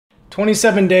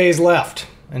27 days left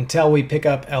until we pick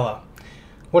up Ella.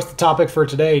 What's the topic for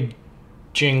today,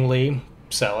 Jing Lee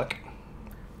Selick?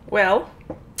 Well,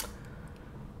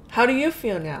 how do you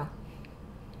feel now?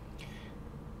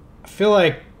 I feel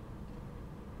like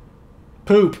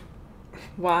poop.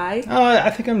 Why? I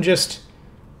think I'm just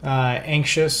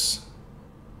anxious,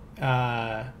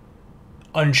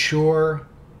 unsure.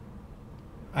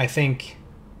 I think,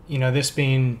 this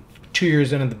being 2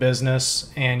 years into the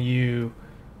business and you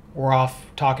were off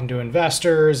talking to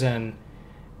investors and,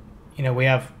 we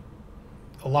have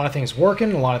a lot of things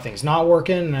working, a lot of things not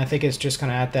working. And I think it's just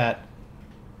kind of at that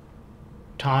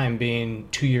time being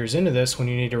 2 years into this when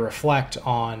you need to reflect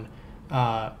on,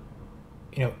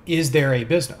 is there a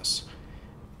business?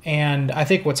 And I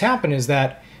think what's happened is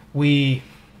that we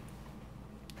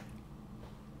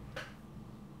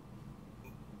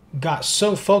got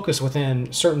so focused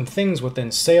within certain things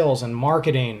within sales and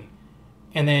marketing,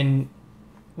 and then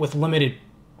with limited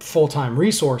full-time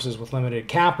resources, with limited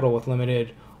capital, with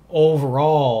limited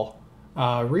overall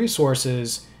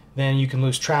resources, then you can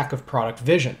lose track of product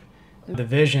vision. The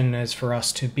vision is for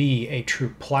us to be a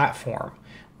true platform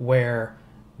where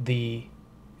the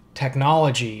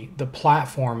technology, the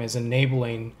platform is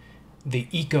enabling the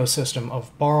ecosystem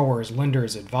of borrowers,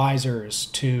 lenders, advisors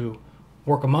to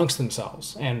work amongst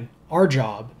themselves. And our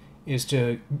job is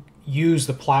to use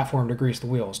the platform to grease the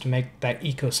wheels, to make that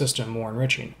ecosystem more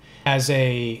enriching. As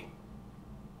a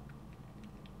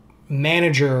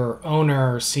manager,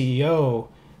 owner, CEO,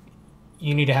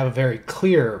 you need to have a very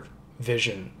clear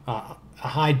vision, a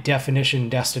high definition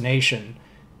destination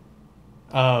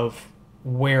of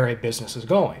where a business is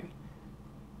going.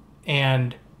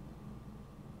 And,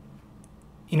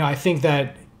 I think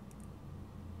that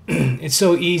it's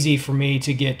so easy for me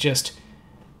to get just,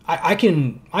 I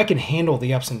can handle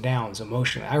the ups and downs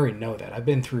emotionally. I already know that. I've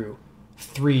been through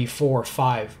 3, 4,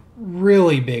 5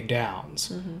 really big downs.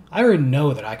 Mm-hmm. I already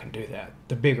know that I can do that.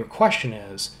 The bigger question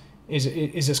is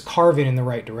this carving in the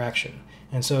right direction?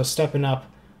 And so stepping up,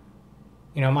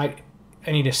 I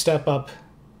need to step up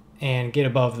and get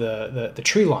above the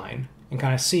tree line and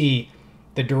kind of see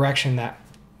the direction that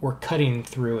we're cutting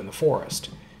through in the forest.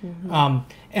 Mm-hmm.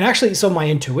 And actually, so my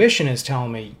intuition is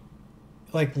telling me,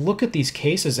 look at these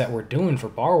cases that we're doing for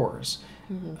borrowers.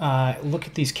 Mm-hmm. Look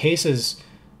at these cases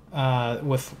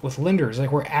with lenders.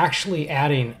 We're actually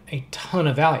adding a ton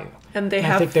of value. And they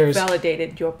have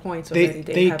validated your points already.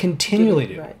 They continually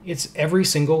do. Right. It's every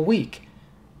single week.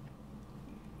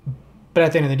 But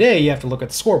at the end of the day, you have to look at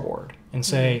the scoreboard and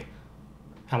say,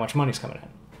 how much money's coming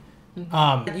in.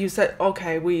 Mm-hmm. You said,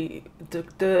 okay,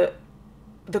 the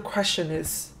question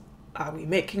is, are we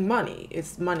making money?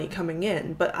 Is money coming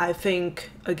in? But I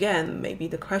think, again, maybe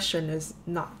the question is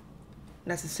not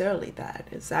necessarily that.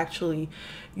 It's actually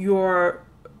your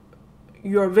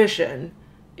vision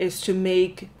is to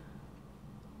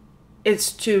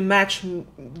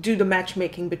do the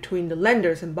matchmaking between the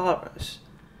lenders and borrowers,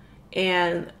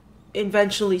 and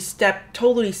eventually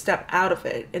totally step out of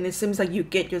it. And it seems like you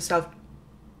get yourself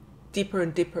deeper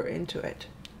and deeper into it.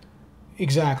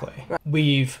 Exactly. Right.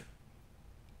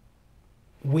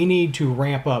 We need to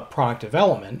ramp up product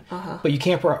development, but you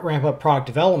can't ramp up product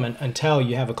development until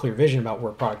you have a clear vision about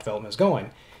where product development is going.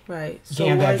 Right. You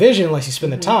can't have that vision unless you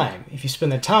spend the time. If you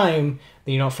spend the time,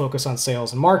 then you don't focus on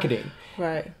sales and marketing.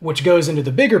 Right. Which goes into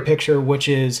the bigger picture, which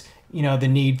is, the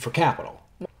need for capital.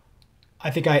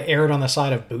 I think I erred on the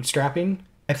side of bootstrapping.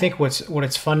 I think what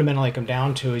it's fundamentally come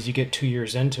down to is you get 2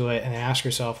 years into it and then ask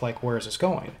yourself, where is this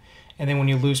going? And then when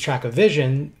you lose track of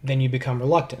vision, then you become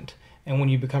reluctant. And when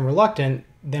you become reluctant,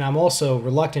 then I'm also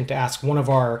reluctant to ask one of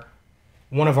our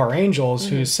angels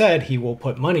who said he will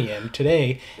put money in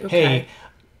today. Okay. Hey,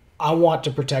 I want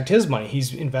to protect his money.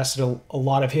 He's invested a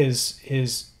lot of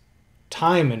his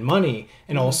time and money,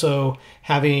 and also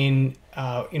having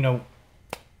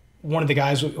one of the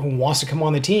guys who wants to come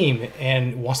on the team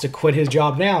and wants to quit his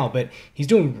job now, but he's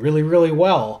doing really, really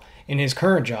well in his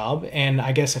current job. And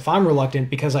I guess if I'm reluctant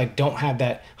because I don't have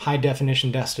that high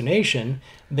definition destination,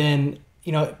 then,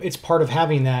 it's part of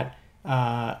having that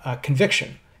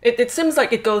conviction. It seems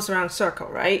like it goes around circle,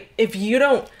 right? If you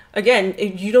don't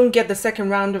get the second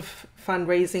round of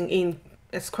fundraising in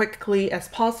as quickly as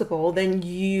possible, then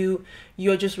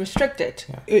you're just restricted.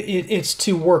 Yeah. It's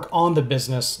to work on the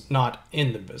business, not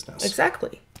in the business.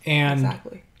 Exactly. And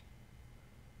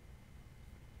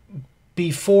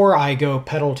before I go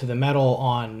pedal to the metal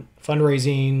on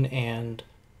fundraising and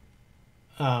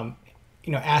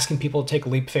asking people to take a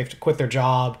leap of faith to quit their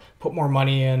job, put more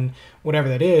money in, whatever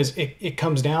that is, it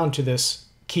comes down to this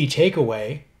key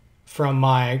takeaway from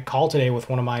my call today with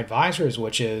one of my advisors,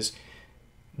 which is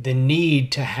the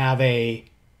need to have a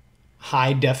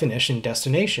high definition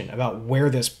destination about where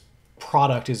this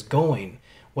product is going,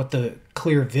 what the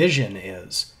clear vision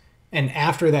is. And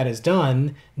after that is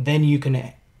done, then you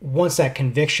can, once that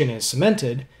conviction is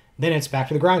cemented, then it's back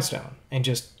to the grindstone and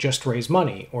just raise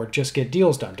money or just get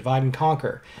deals done, divide and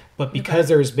conquer. But because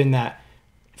there's been that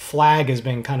flag has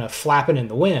been kind of flapping in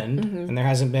the wind and there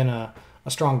hasn't been a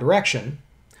strong direction,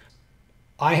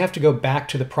 I have to go back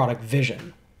to the product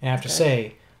vision and I have to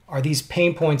say, are these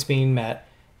pain points being met?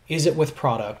 Is it with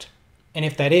product? And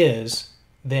if that is,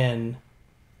 then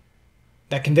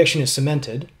that conviction is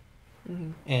cemented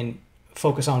and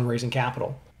focus on raising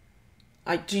capital.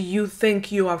 Do you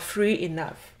think you are free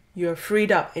enough? You're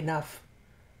freed up enough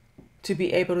to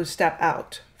be able to step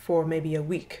out for maybe a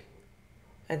week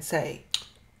and say,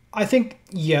 I think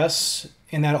yes,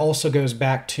 and that also goes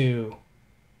back to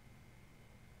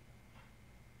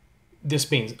this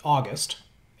being August,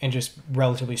 and just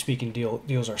relatively speaking,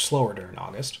 deals are slower during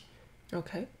August.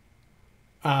 okay.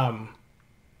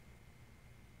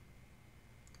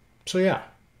 So yeah.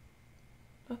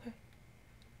 Okay.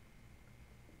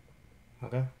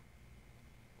 Okay.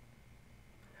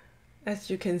 As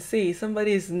you can see,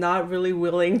 somebody is not really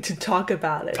willing to talk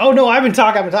about it. Oh no, I've been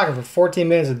talking for 14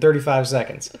 minutes and 35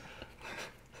 seconds.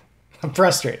 I'm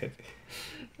frustrated.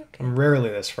 I'm rarely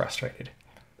this frustrated.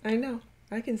 I know.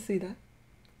 I can see that.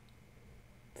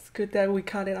 It's good that we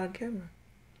caught it on camera.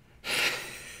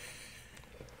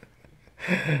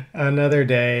 Another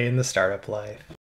day in the startup life.